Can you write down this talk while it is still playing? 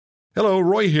Hello,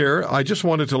 Roy here. I just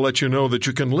wanted to let you know that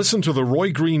you can listen to The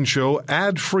Roy Green Show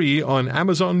ad-free on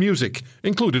Amazon Music,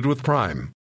 included with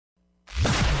Prime.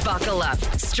 Buckle up,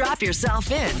 strap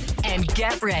yourself in, and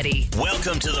get ready.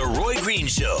 Welcome to The Roy Green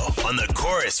Show on the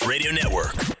Chorus Radio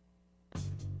Network.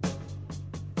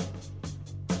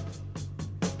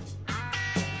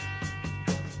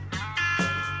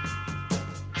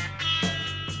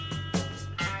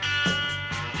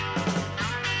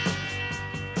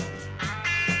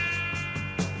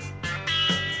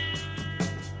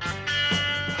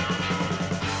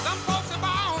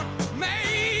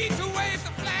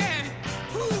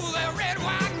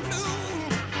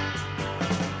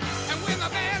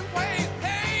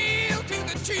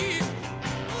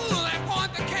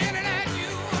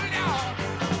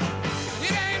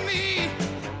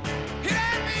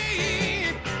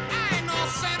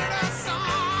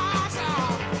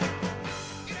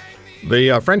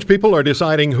 The French people are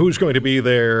deciding who's going to be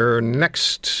their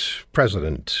next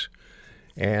president.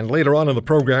 And later on in the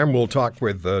program, we'll talk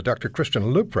with Dr.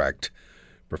 Christian Leuprecht,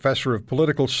 professor of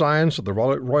political science at the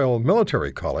Royal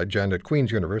Military College and at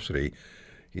Queen's University.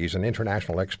 He's an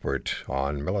international expert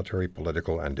on military,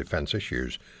 political, and defense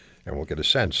issues. And we'll get a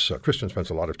sense, Christian spends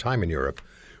a lot of time in Europe,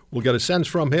 we'll get a sense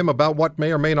from him about what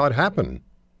may or may not happen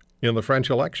in the French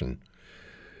election.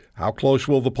 How close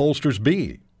will the pollsters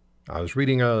be? I was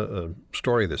reading a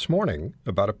story this morning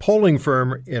about a polling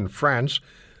firm in France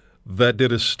that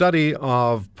did a study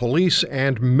of police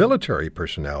and military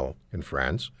personnel in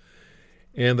France,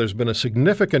 and there's been a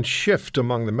significant shift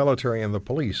among the military and the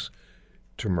police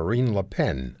to Marine Le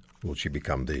Pen. Will she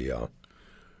become the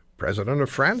president of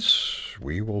France?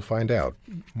 We will find out.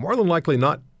 More than likely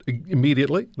not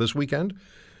immediately this weekend.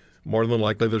 More than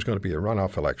likely there's going to be a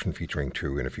runoff election featuring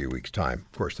two in a few weeks' time.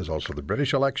 Of course, there's also the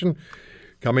British election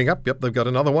coming up. Yep, they've got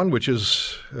another one, which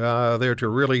is there to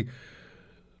really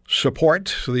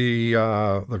support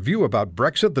the view about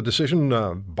Brexit, the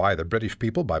decision by the British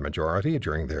people, by majority,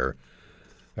 during their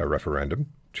referendum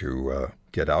to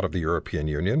get out of the European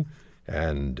Union.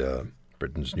 And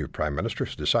Britain's new Prime Minister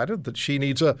has decided that she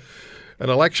needs an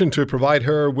election to provide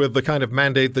her with the kind of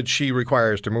mandate that she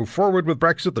requires to move forward with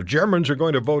Brexit. The Germans are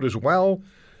going to vote as well.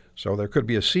 So there could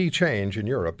be a sea change in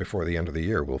Europe before the end of the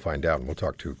year. We'll find out, and we'll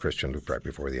talk to Christian Leuprecht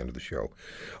before the end of the show.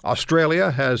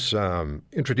 Australia has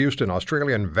introduced an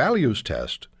Australian values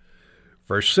test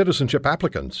for citizenship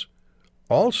applicants.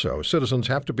 Also, citizens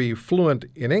have to be fluent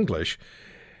in English.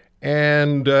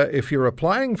 And if you're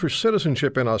applying for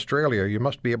citizenship in Australia, you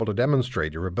must be able to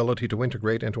demonstrate your ability to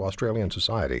integrate into Australian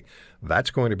society.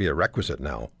 That's going to be a requisite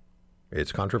now.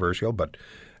 It's controversial, but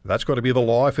that's going to be the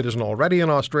law if it isn't already in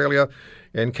Australia.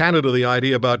 In Canada, the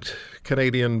idea about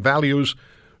Canadian values,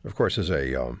 of course, is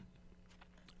a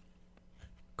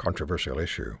controversial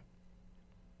issue.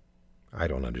 I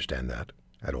don't understand that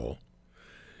at all.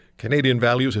 Canadian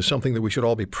values is something that we should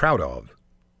all be proud of.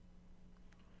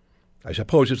 I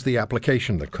suppose it's the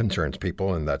application that concerns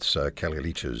people, and that's Kelly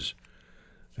Leitch's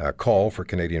call for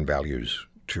Canadian values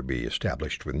to be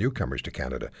established with newcomers to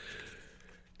Canada.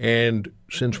 And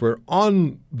since we're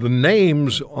on the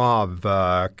names of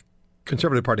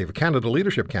Conservative Party of Canada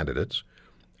leadership candidates,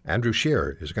 Andrew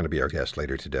Scheer is going to be our guest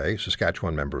later today,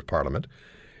 Saskatchewan Member of Parliament,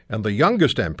 and the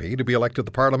youngest MP to be elected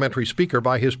the parliamentary speaker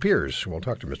by his peers. We'll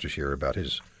talk to Mr. Scheer about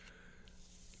his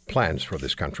plans for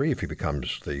this country if he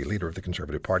becomes the leader of the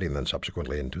Conservative Party and then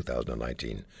subsequently in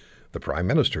 2019, the Prime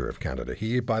Minister of Canada.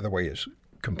 He, by the way, is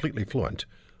completely fluent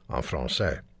en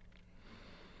français.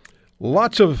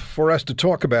 Lots for us to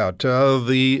talk about.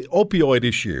 The opioid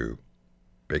issue.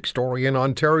 Big story in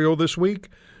Ontario this week.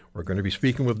 We're going to be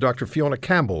speaking with Dr. Fiona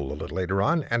Campbell a little later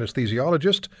on,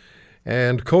 anesthesiologist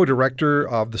and co-director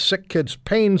of the Sick Kids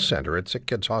Pain Centre at Sick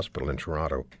Kids Hospital in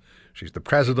Toronto. She's the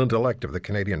president-elect of the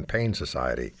Canadian Pain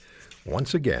Society.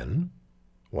 Once again,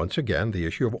 the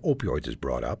issue of opioids is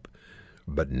brought up,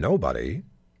 but nobody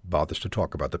bothers to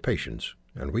talk about the patients.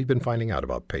 And we've been finding out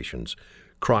about patients,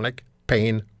 chronic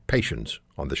pain patients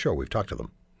on the show. We've talked to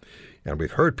them. And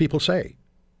we've heard people say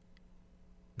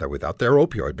that without their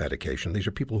opioid medication, these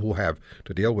are people who have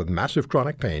to deal with massive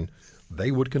chronic pain,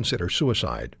 they would consider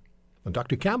suicide. And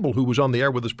Dr. Campbell, who was on the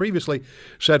air with us previously,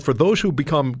 said for those who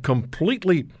become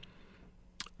completely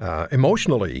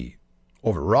emotionally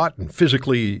overwrought and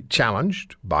physically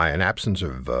challenged by an absence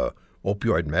of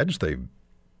opioid meds they've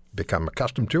become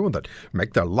accustomed to and that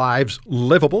make their lives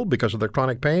livable because of their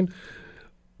chronic pain,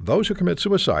 those who commit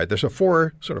suicide, there's a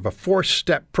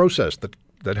four-step process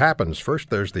that happens.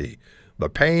 First, there's the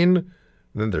pain,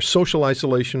 then there's social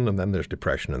isolation, and then there's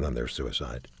depression, and then there's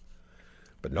suicide.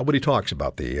 But nobody talks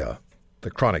about the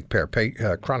chronic care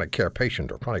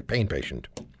patient or chronic pain patient.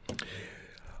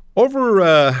 Over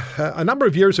a number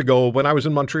of years ago, when I was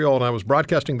in Montreal and I was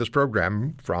broadcasting this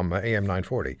program from AM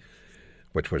 940,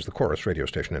 which was the Chorus radio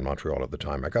station in Montreal at the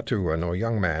time, I got to know a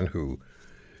young man who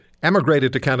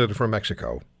emigrated to Canada from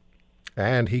Mexico.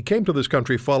 And he came to this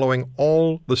country following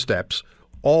all the steps,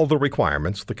 all the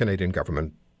requirements the Canadian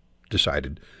government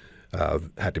decided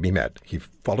had to be met. He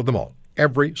followed them all,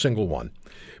 every single one.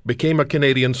 Became a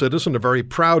Canadian citizen, a very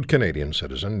proud Canadian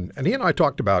citizen. And he and I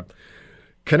talked about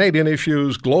Canadian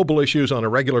issues, global issues on a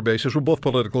regular basis. We're both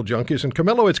political junkies. And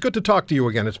Camilo, it's good to talk to you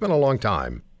again. It's been a long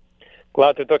time.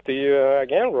 Glad to talk to you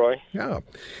again, Roy.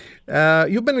 Yeah.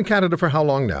 You've been in Canada for how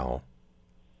long now?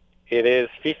 It is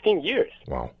 15 years.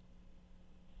 Wow.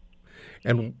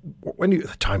 And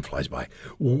time flies by.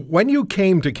 When you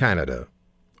came to Canada,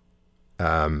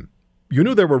 you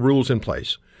knew there were rules in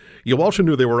place. You also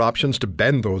knew there were options to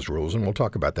bend those rules, and we'll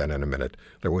talk about that in a minute.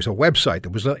 There was a website that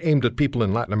was aimed at people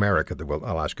in Latin America that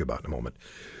I'll ask you about in a moment.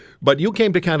 But you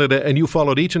came to Canada and you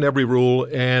followed each and every rule,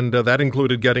 and that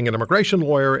included getting an immigration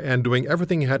lawyer and doing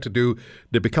everything you had to do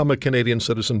to become a Canadian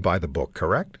citizen by the book,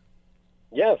 correct?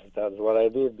 Yes, that's what I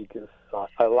did because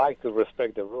I like to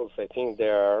respect the rules. I think they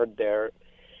are there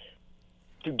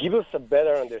to give us a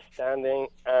better understanding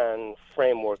and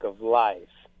framework of life.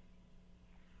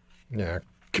 Yeah.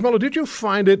 Camilo, did you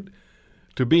find it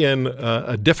to be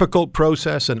a difficult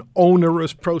process, an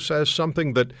onerous process,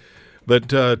 something that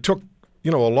took a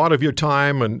lot of your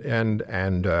time?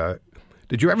 And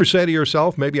did you ever say to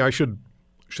yourself, maybe I should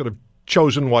have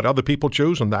chosen what other people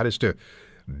choose, and that is to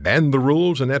bend the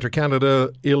rules and enter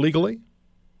Canada illegally?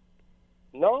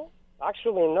 No,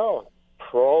 actually no.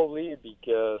 Probably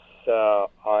because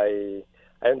I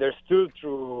understood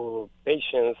through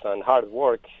patience and hard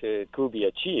work it could be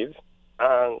achieved.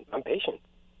 And I'm patient.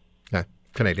 Yeah,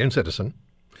 Canadian citizen.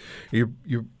 You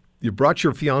brought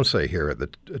your fiancée here at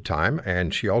the time,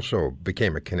 and she also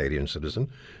became a Canadian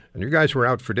citizen. And you guys were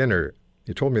out for dinner.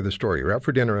 You told me the story. You were out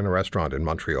for dinner in a restaurant in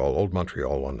Montreal, Old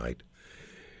Montreal, one night.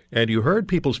 And you heard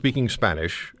people speaking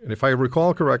Spanish. And if I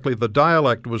recall correctly, the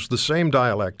dialect was the same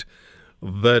dialect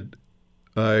that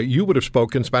you would have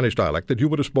spoken, Spanish dialect, that you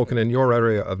would have spoken in your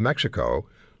area of Mexico.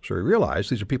 So you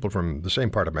realized these are people from the same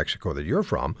part of Mexico that you're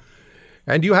from.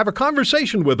 And you have a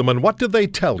conversation with them, and what did they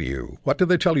tell you? What did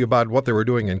they tell you about what they were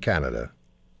doing in Canada?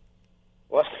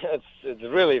 Well, it's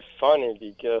really funny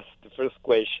because the first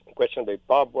question they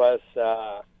popped was,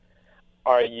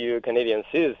 are you a Canadian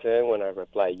citizen? When I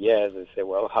replied yes, they said,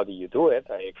 well, how do you do it?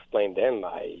 I explained them.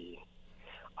 I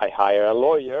hire a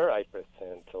lawyer. I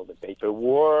present all the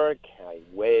paperwork. I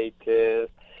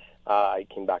waited. I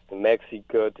came back to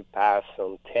Mexico to pass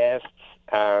some tests,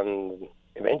 and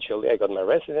eventually I got my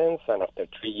residence, and after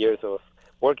 3 years of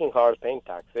working hard, paying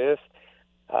taxes,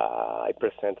 I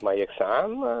present my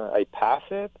exam, I pass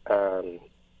it, and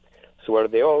swear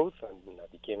the oath, and I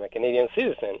became a Canadian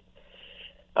citizen.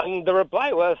 And the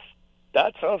reply was,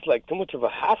 that sounds like too much of a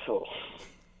hassle.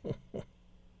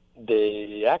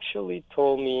 They actually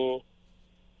told me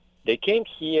they came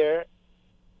here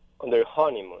on their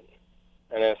honeymoon.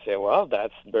 And I said, well,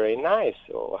 that's very nice.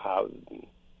 So how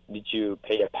did you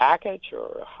pay a package,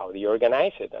 or how do you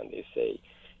organize it? And they say,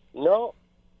 no,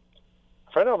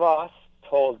 a friend of ours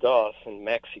told us in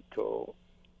Mexico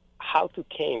how to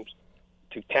came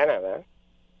to Canada,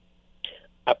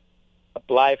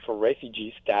 apply for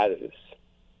refugee status,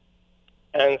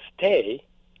 and stay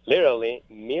literally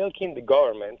milking the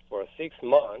government for 6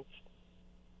 months,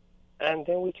 and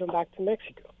then we come back to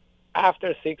Mexico.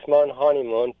 After 6-month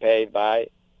honeymoon paid by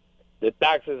the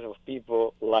taxes of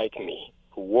people like me,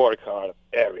 who work hard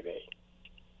every day.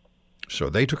 So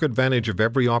they took advantage of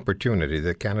every opportunity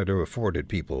that Canada afforded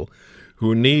people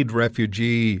who need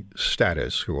refugee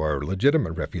status, who are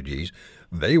legitimate refugees.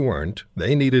 They weren't.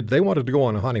 They wanted to go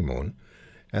on a honeymoon,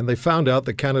 and they found out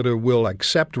that Canada will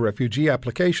accept refugee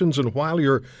applications, and while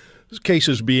your case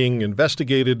is being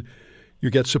investigated, you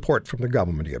get support from the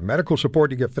government. You get medical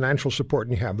support, you get financial support,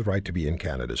 and you have the right to be in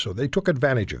Canada. So they took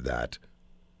advantage of that.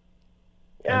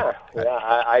 Yeah,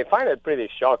 I find it pretty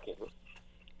shocking.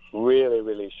 Really,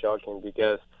 really shocking,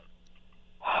 because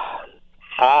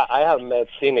I have met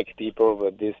cynic people,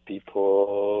 but these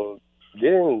people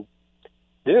didn't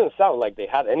sound like they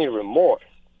had any remorse.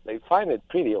 They find it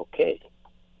pretty okay.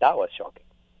 That was shocking.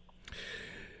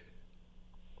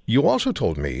 You also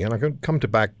told me, and I'm going to come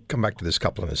back to this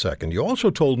couple in a second. You also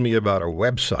told me about a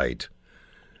website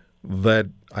that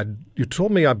you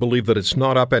told me, I believe, that it's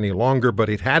not up any longer, but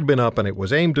it had been up, and it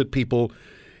was aimed at people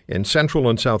in Central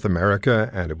and South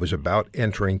America, and it was about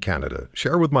entering Canada.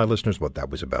 Share with my listeners what that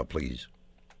was about, please.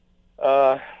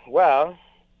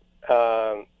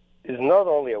 It's not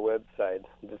only a website.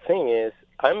 The thing is,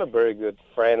 I'm a very good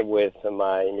friend with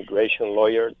my immigration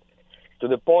lawyer, to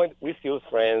the point we're still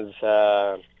friends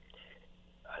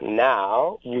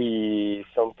now. We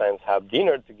sometimes have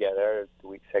dinner together. 2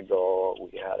 weeks ago,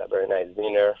 we had a very nice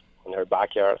dinner in her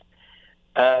backyard.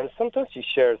 And sometimes she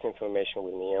shares information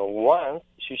with me. And once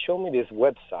she showed me this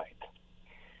website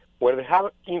where they have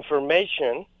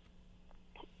information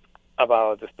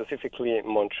about specifically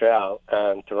Montreal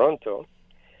and Toronto,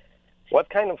 what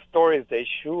kind of stories they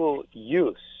should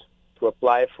use to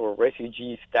apply for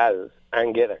refugee status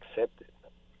and get accepted.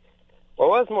 What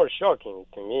was more shocking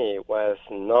to me was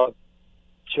not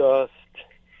just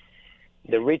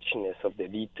the richness of the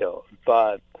detail,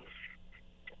 but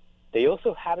they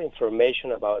also have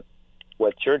information about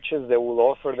what churches they will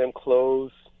offer them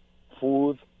clothes,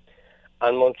 food,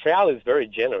 and Montreal is very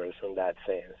generous in that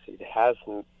sense. It has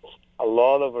a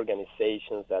lot of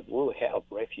organizations that will help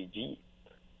refugees.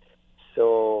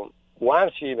 So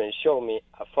once she even showed me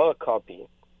a photocopy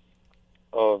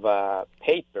of a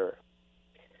paper,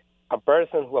 a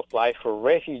person who applied for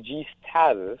refugee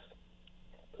status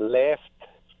left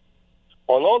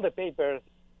on all the papers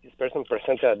this person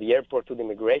presented at the airport to the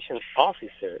immigration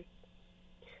officer,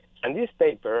 and this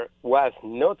paper was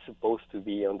not supposed to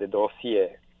be on the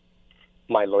dossier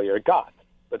my lawyer got.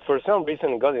 But for some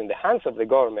reason it got in the hands of the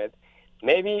government.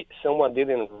 Maybe someone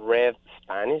didn't read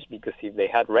Spanish, because if they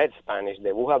had read Spanish,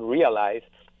 they would have realized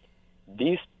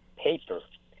this paper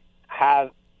had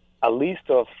a list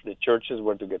of the churches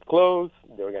where to get clothes,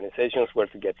 the organizations where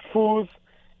to get food,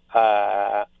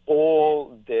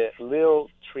 all the little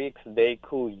tricks they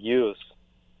could use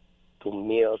to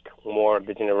milk more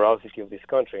the generosity of this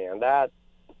country. And that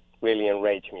really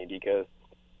enraged me, because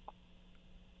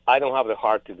I don't have the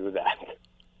heart to do that.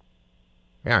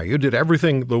 Yeah, you did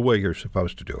everything the way you're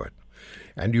supposed to do it.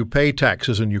 And you pay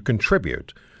taxes and you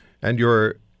contribute. And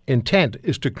your intent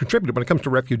is to contribute. When it comes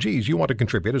to refugees, you want to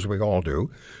contribute, as we all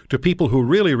do, to people who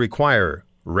really require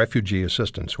refugee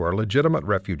assistance, who are legitimate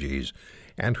refugees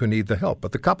and who need the help.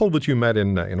 But the couple that you met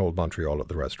in Old Montreal at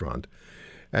the restaurant,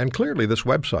 and clearly this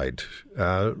website,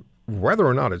 whether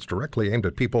or not it's directly aimed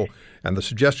at people, and the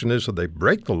suggestion is that they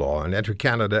break the law and enter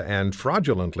Canada and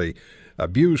fraudulently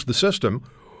abuse the system,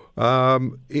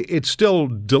 it still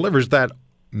delivers that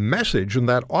message and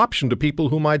that option to people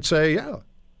who might say, yeah,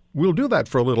 we'll do that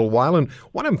for a little while. And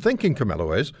what I'm thinking,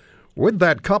 Camilo, is with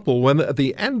that couple, when at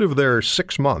the end of their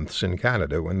 6 months in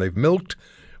Canada, when they've milked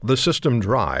the system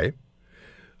dry,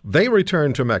 they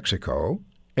return to Mexico,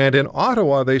 and in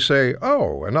Ottawa they say,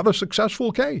 oh, another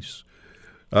successful case.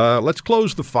 Let's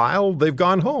close the file. They've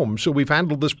gone home, so we've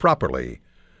handled this properly.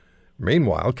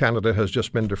 Meanwhile, Canada has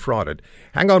just been defrauded.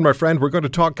 Hang on, my friend. We're going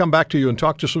to come back to you and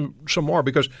talk to some more,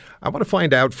 because I want to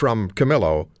find out from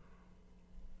Camilo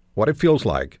what it feels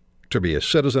like to be a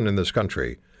citizen in this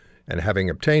country and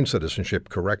having obtained citizenship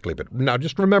correctly. But now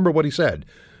just remember what he said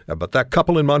about that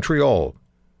couple in Montreal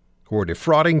who were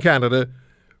defrauding Canada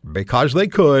because they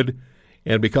could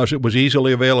and because it was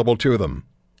easily available to them.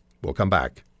 We'll come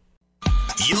back.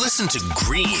 You listen to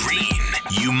Green.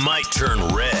 You might turn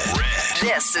red.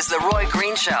 This is the Roy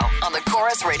Green Show on the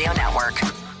Chorus Radio Network.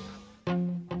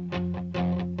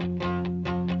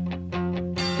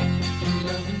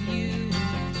 Loving you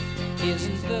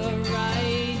isn't the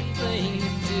right thing to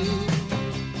do.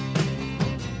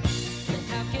 And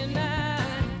how can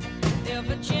I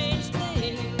ever change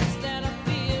things that I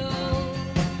feel?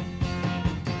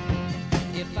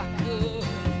 If I could,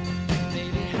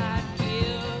 maybe I'd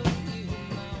give you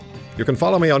my... You can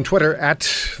follow me on Twitter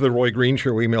at The Roy Green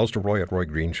Show, emails to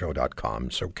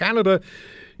roy@roygreenshow.com. So Canada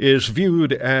is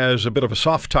viewed as a bit of a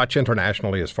soft touch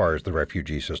internationally as far as the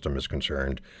refugee system is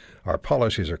concerned. Our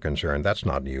policies are concerned. That's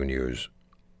not new news.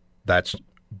 That's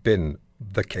been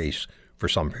the case for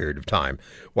some period of time.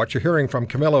 What you're hearing from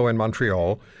Camilo in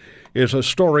Montreal is a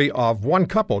story of one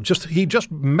couple. He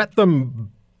just met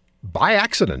them by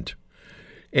accident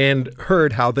and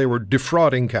heard how they were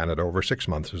defrauding Canada over 6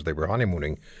 months as they were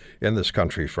honeymooning in this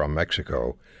country from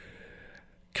Mexico.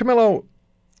 Camilo,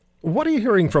 what are you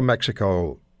hearing from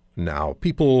Mexico now?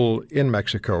 People in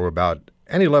Mexico about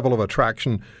any level of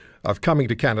attraction of coming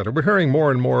to Canada. We're hearing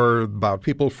more and more about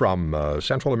people from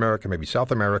Central America, maybe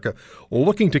South America,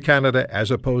 looking to Canada as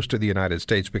opposed to the United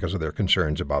States because of their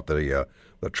concerns about the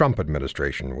Trump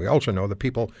administration. We also know that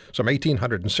people, some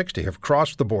 1,860, have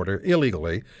crossed the border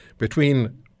illegally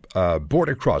between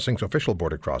border crossings, official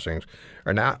border crossings,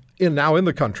 are now in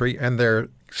the country, and their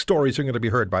stories are going to be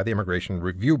heard by the Immigration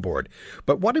Review Board.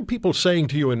 But what are people saying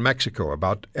to you in Mexico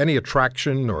about any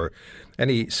attraction or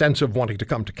any sense of wanting to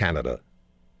come to Canada?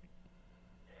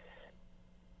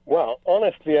 Well,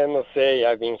 honestly, I must say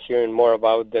I've been hearing more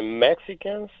about the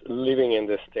Mexicans living in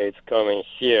the States coming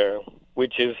here,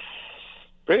 which is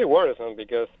pretty worrisome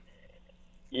because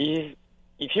if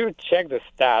you check the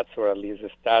stats, or at least the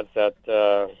stats that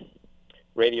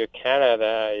Radio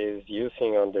Canada is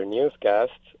using on their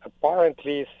newscasts,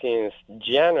 apparently since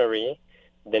January,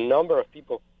 the number of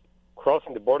people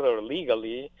crossing the border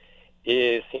illegally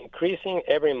is increasing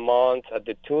every month at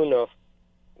the tune of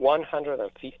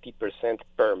 150%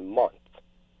 per month.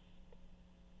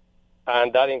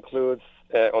 And that includes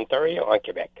Ontario and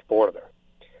Quebec border.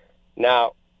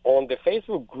 Now, on the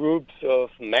Facebook groups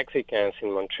of Mexicans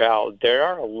in Montreal, there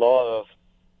are a lot of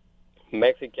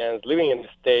Mexicans living in the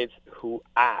States who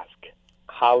ask,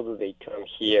 how do they come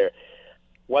here?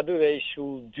 What do they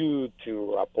should do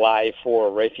to apply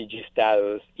for refugee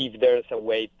status, if there's a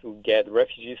way to get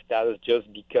refugee status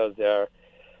just because they're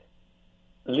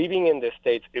living in the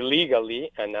States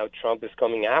illegally, and now Trump is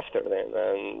coming after them.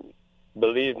 And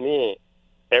believe me,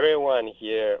 everyone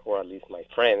here, or at least my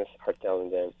friends, are telling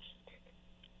them,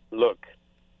 look,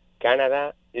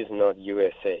 Canada is not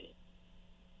USA.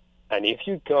 And if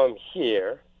you come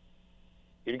here,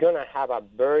 you're going to have a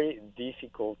very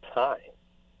difficult time.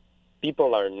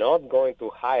 People are not going to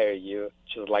hire you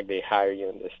just like they hire you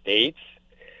in the States.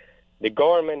 The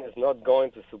government is not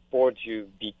going to support you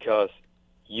because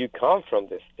you come from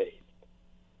the States.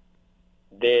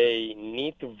 They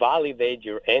need to validate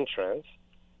your entrance,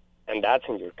 and that's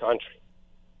in your country,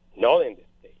 not in the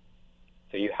States.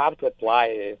 So you have to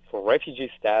apply for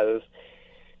refugee status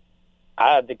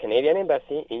at the Canadian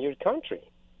Embassy in your country.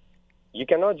 You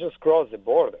cannot just cross the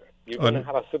border. You're going to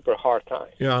have a super hard time.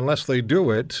 Yeah, unless they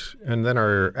do it and then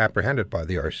are apprehended by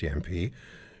the RCMP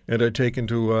and are taken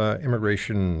to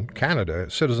Immigration Canada,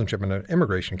 Citizenship and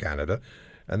Immigration Canada,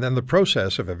 and then the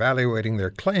process of evaluating their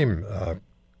claim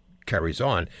carries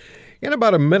on. In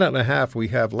about a minute and a half we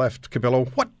have left, Camilo,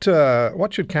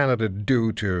 what should Canada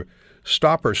do to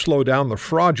stop or slow down the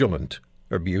fraudulent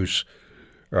abuse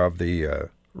of the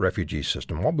refugee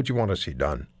system? What would you want to see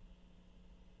done?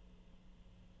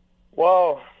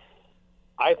 Well,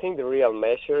 I think the real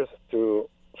measures to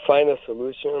find a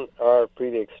solution are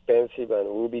pretty expensive and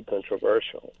will be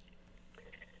controversial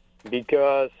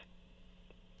because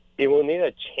it will need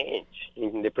a change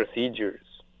in the procedures.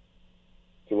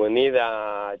 It will need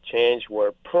a change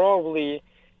where probably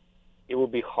it will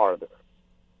be harder.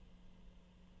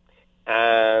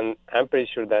 And I'm pretty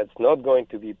sure that's not going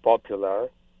to be popular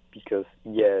because,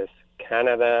 yes,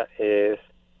 Canada is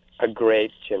a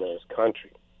great, generous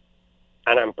country.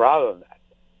 And I'm proud of that.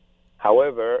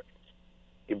 However,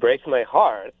 it breaks my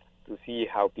heart to see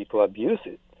how people abuse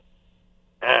it.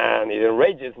 And it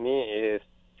enrages me is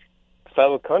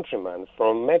fellow countrymen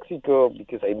from Mexico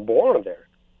because I'm born there.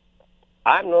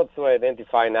 I'm not so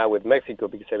identified now with Mexico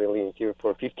because I've been living here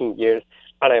for 15 years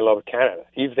and I love Canada.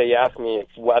 If they ask me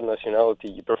what nationality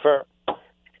you prefer,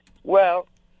 well,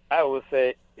 I would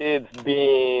say it's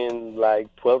been like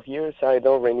 12 years I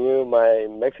don't renew my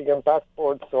Mexican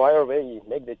passport, so I already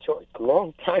made the choice a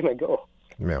long time ago.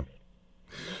 Yeah.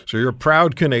 So you're a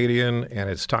proud Canadian, and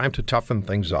it's time to toughen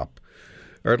things up,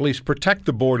 or at least protect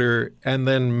the border, and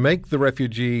then make the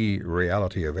refugee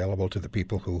reality available to the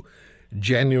people who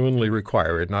genuinely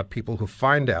require it, not people who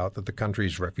find out that the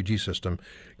country's refugee system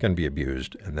can be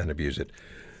abused and then abuse it.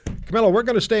 Camilo, we're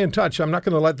going to stay in touch. I'm not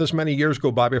going to let this many years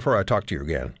go by before I talk to you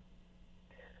again.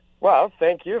 Well,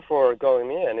 thank you for calling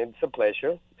me, and it's a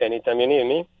pleasure. Anytime you need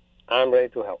me, I'm ready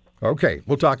to help. Okay,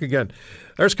 we'll talk again.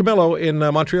 There's Camilo in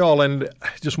Montreal, and I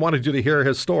just wanted you to hear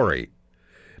his story.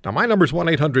 Now, my number is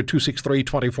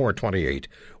 1-800-263-2428,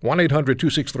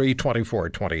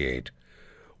 1-800-263-2428.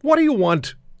 What do you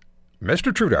want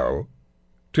Mr. Trudeau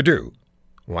to do?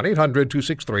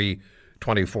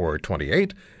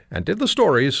 1-800-263-2428. And did the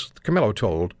stories Camilo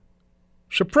told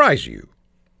surprise you?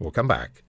 We'll come back.